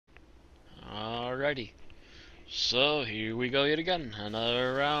Alrighty, so here we go yet again.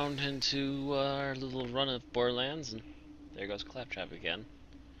 Another round into our little run of Borderlands, and there goes Claptrap again.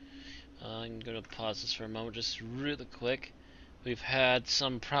 I'm gonna pause this for a moment, just really quick. We've had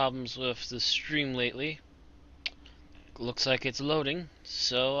some problems with the stream lately. Looks like it's loading,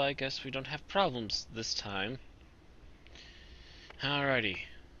 so I guess we don't have problems this time. Alrighty.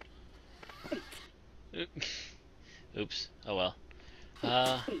 Oops, oh well.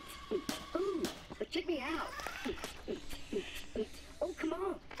 Ooh, but check me out. Oh, come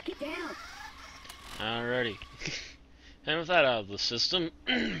on, get down. Alrighty. And with that out of the system,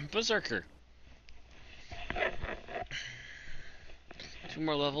 Berserker. 2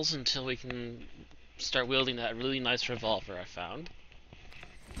 more levels until we can start wielding that really nice revolver I found,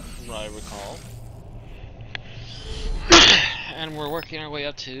 from what I recall. And we're working our way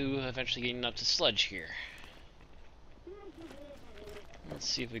up to eventually getting up to Sludge here. Let's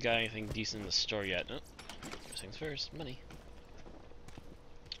see if we got anything decent in the store yet. Oh, first things first, money.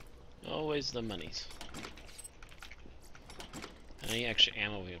 Always the monies. Any extra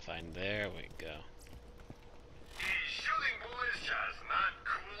ammo we can find? There we go. Shooting bullets just not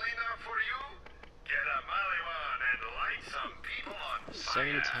cool enough for you? Get a Maliwan and light some people on fire.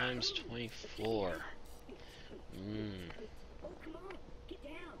 7 times 24. Oh, come on, get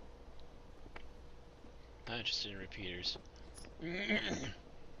down. Not interested in repeaters. I'll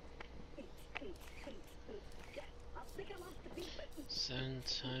think I lost the beat, but 7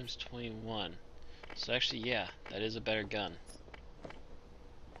 times 21. So actually, yeah, that is a better gun.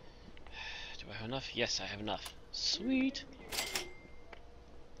 Do I have enough? Yes, I have enough. Sweet!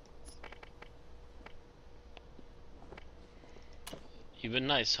 You've been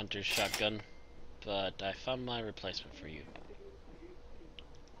nice, Hunter's shotgun, but I found my replacement for you.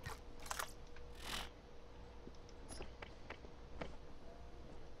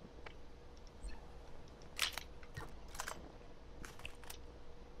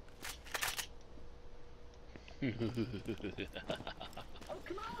 oh,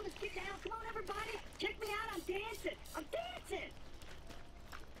 come on, let's get down. Come on, everybody, check me out. I'm dancing. I'm dancing.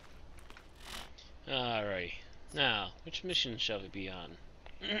 Alright, now, which mission shall we be on?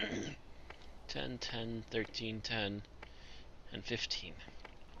 10, 10, 13, 10, and 15.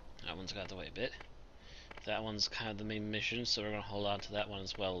 That one's got the way a bit. That one's kind of the main mission, so we're going to hold on to that one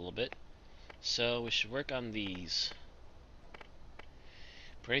as well a little bit. So we should work on these.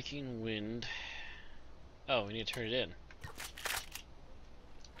 Breaking wind. Oh, we need to turn it in.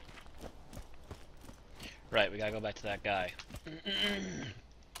 Right, we gotta go back to that guy.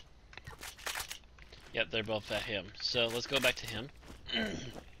 Yep, they're both at him. So let's go back to him.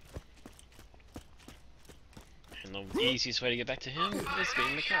 And the easiest way to get back to him is get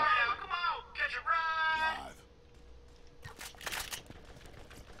in the car. Come on, catch a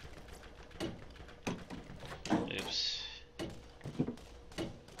ride. Oops.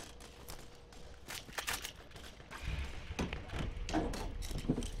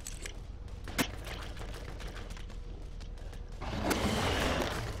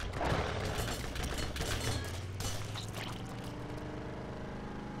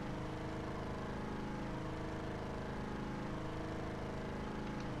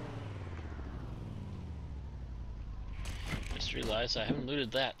 Just realized I haven't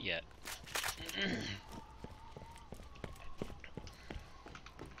looted that yet.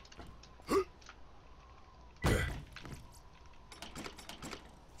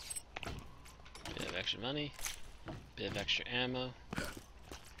 Bit of extra money, bit of extra ammo.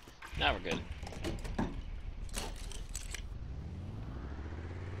 Now we're good.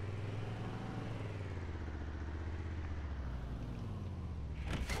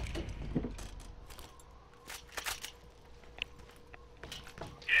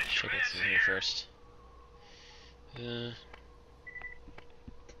 Check what's in here first.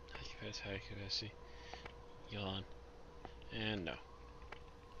 High capacity. Yawn. And no.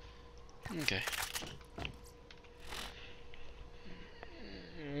 Okay.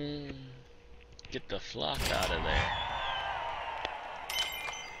 Get the flock out of there.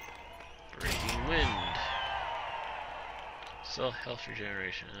 Breaking wind. Self health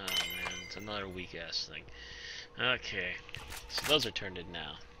regeneration. Oh man, it's another weak ass thing. Okay. So those are turned in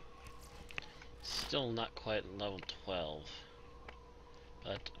now. Still not quite level 12.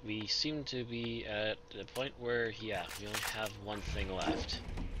 But we seem to be at a point where, yeah, we only have one thing left.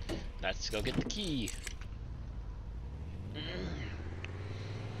 Let's go get the key.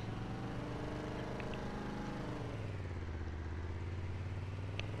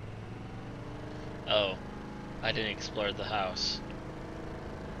 Oh, I didn't explore the house.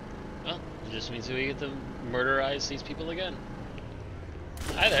 Well, it just means we get to murderize these people again.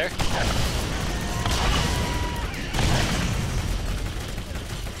 Hi there.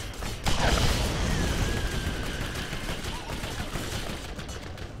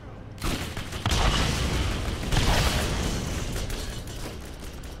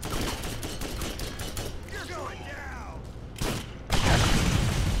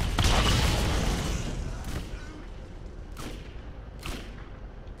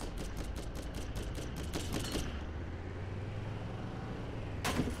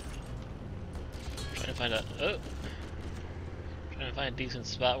 find a trying to find a decent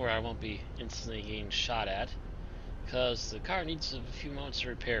spot where I won't be instantly getting shot at, because the car needs a few moments to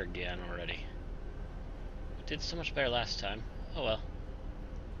repair again already. It did so much better last time. Oh well.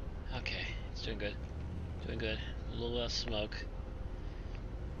 Okay, it's doing good. Doing good. A little less smoke.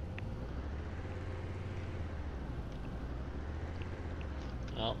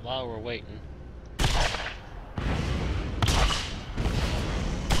 Well, while we're waiting.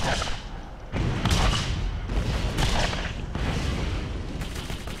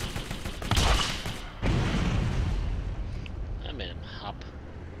 I made him hop.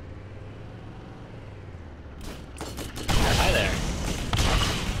 Hi there.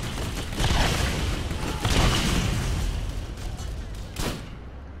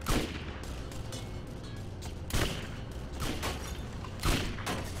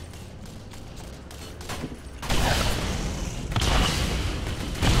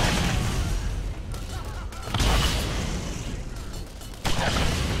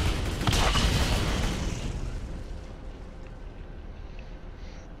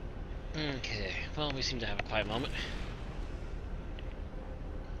 Okay, well, we seem to have a quiet moment.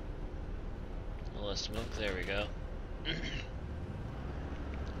 A little less smoke, there we go.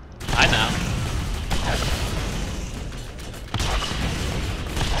 Hi now.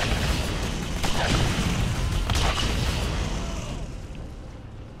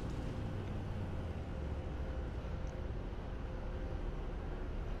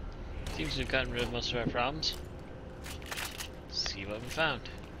 Seems we've gotten rid of most of our problems. Let's see what we found.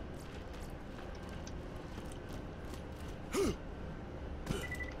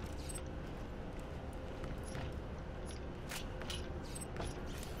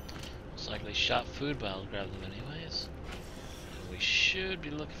 Most likely shop food, but I'll grab them anyways. And we should be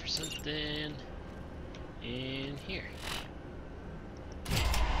looking for something in here.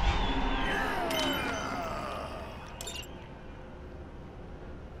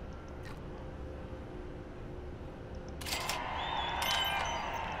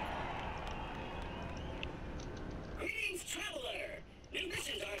 Greetings, traveler. New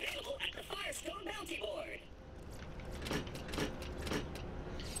missions are available at the Firestone Bounty Board.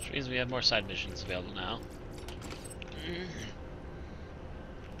 Which means we have more side missions available now.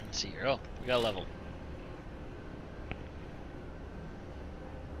 Let's see here. Oh, we got a level.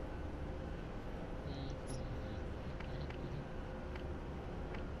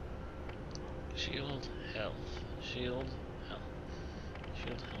 Shield, health. Shield, health.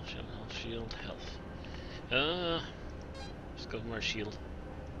 Shield, health, shield, health, shield, health. Let's go for more shield.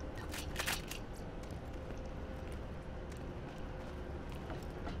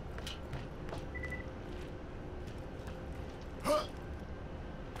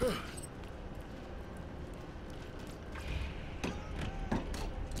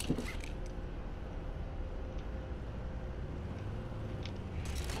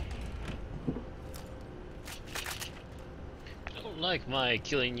 Don't like my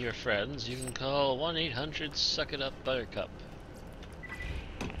killing your friends, you can call 1-800-SUCK-IT-UP-BUTTERCUP.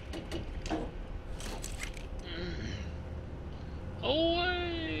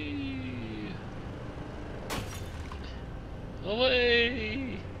 Away!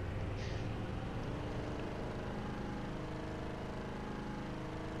 Away!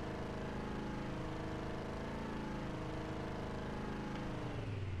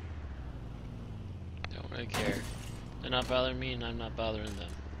 Don't really care. They're not bothering me and I'm not bothering them.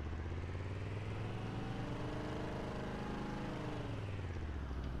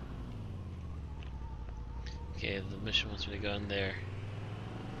 Okay, the mission wants me to go in there.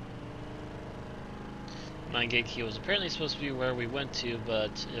 My gate key was apparently supposed to be where we went to,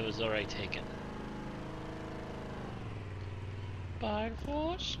 but it was already taken. By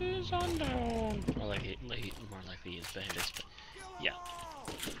forces unknown. Or like more likely it's bandits, but yeah.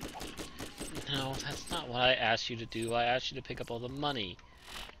 No, that's not what I asked you to do. I asked you to pick up all the money.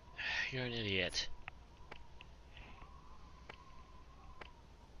 You're an idiot.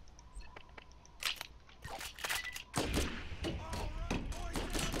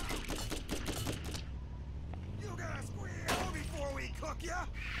 You gotta squeal before we cook ya!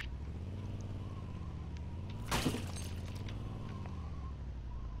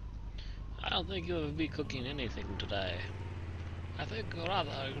 I don't think you'll be cooking anything today. I think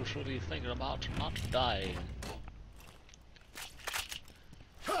rather you should be thinking about not dying.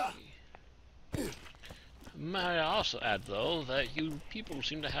 May I also add, though, that you people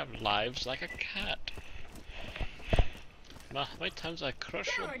seem to have lives like a cat. How many times I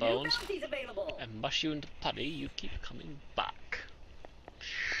crush your bones and mush you into putty, you keep coming back.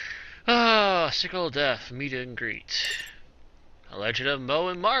 Ah, sickle death, meet and greet. A legend of Moe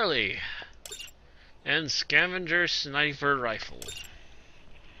and Marley. And scavenger sniper rifle.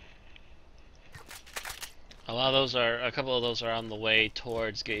 A couple of those are on the way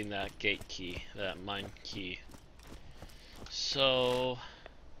towards getting that gate key, that mine key. So,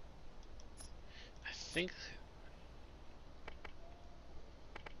 I think,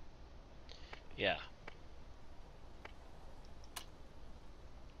 yeah.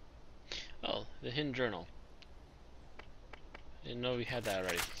 Oh, the hidden journal. Didn't know we had that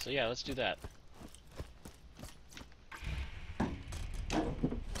already. So yeah, let's do that.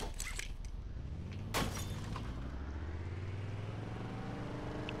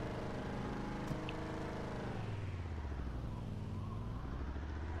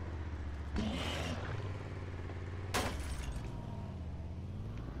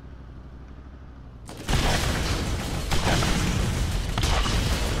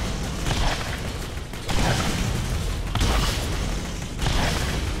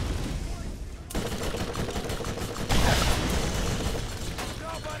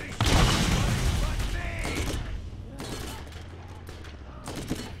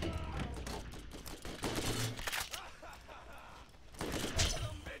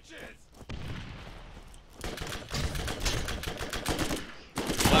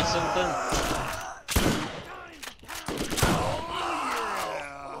 Want something?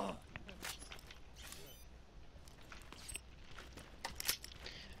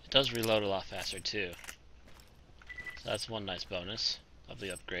 It does reload a lot faster too. So that's one nice bonus.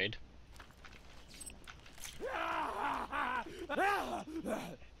 Lovely upgrade.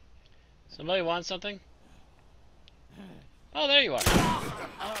 Somebody want something? Oh, there you are.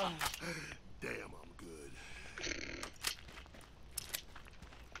 Damn, I'm good.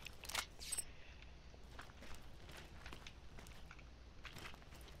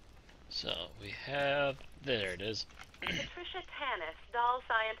 So we have, there it is. Patricia Tanis, Doll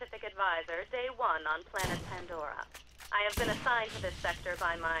Scientific Advisor, Day 1 on planet Pandora. I have been assigned to this sector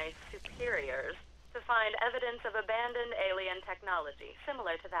by my superiors to find evidence of abandoned alien technology,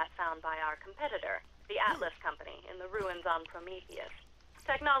 similar to that found by our competitor, the Atlas Company, in the ruins on Prometheus.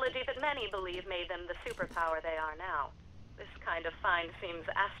 Technology that many believe made them the superpower they are now. This kind of find seems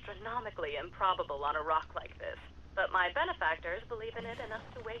astronomically improbable on a rock like this, but my benefactors believe in it enough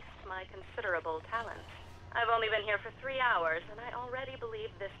to waste my considerable talents. I've only been here for 3 hours, and I already believe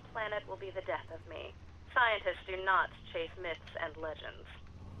this planet will be the death of me. Scientists do not chase myths and legends.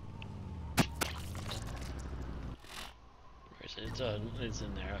 Where is it? It's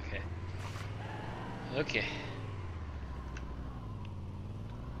in there, okay. Okay.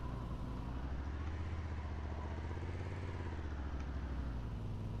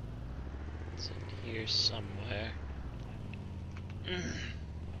 It's in here somewhere.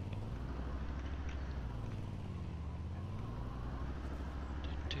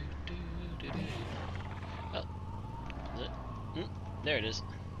 Oh, is it? There it is.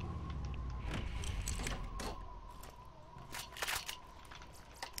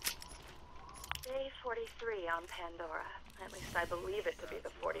 Day 43 on Pandora. At least I believe it to be the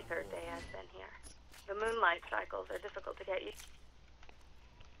 43rd day I've been here. The moonlight cycles are difficult to get used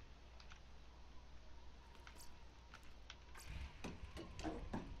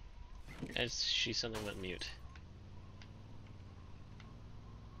to. Is she something but mute?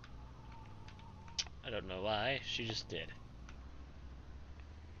 I don't know why, she just did.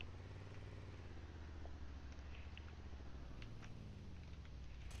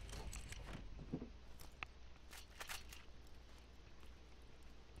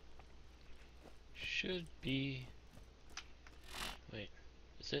 Should be... Wait,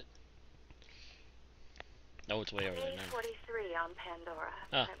 is it? No, it's way over there Day now. 43 on Pandora.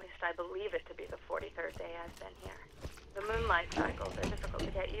 Ah. At least I believe it to be the 43rd day I've been here. The moonlight cycles are difficult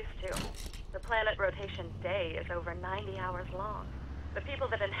to get used to. The planet rotation day is over 90 hours long. The people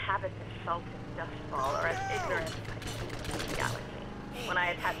that inhabit this salted dust ball are as ignorant as I've seen in this galaxy. When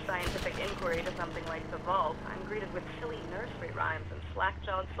I attach scientific inquiry to something like the Vault, I'm greeted with silly nursery rhymes and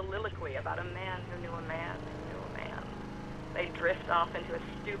slack-jawed soliloquy about a man who knew a man who knew a man. They drift off into a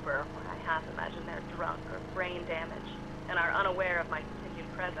stupor where I half imagine they're drunk or brain damaged and are unaware of my continued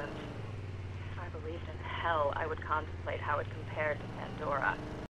presence. If I believed in hell, I would contemplate how it compared to Pandora.